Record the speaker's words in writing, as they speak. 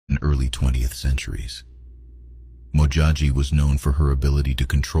early 20th centuries. Modjadji was known for her ability to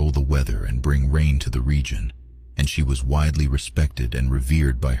control the weather and bring rain to the region, and she was widely respected and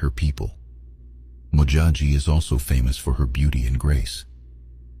revered by her people. Modjadji is also famous for her beauty and grace.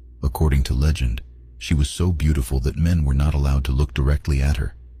 According to legend, she was so beautiful that men were not allowed to look directly at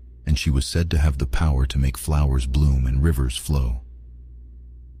her, and she was said to have the power to make flowers bloom and rivers flow.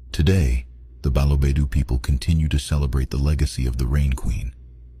 Today, the Balobedu people continue to celebrate the legacy of the Rain Queen,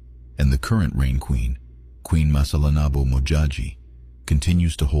 and the current Rain Queen, Queen Masalanabo Modjadji,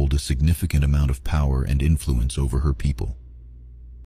 continues to hold a significant amount of power and influence over her people.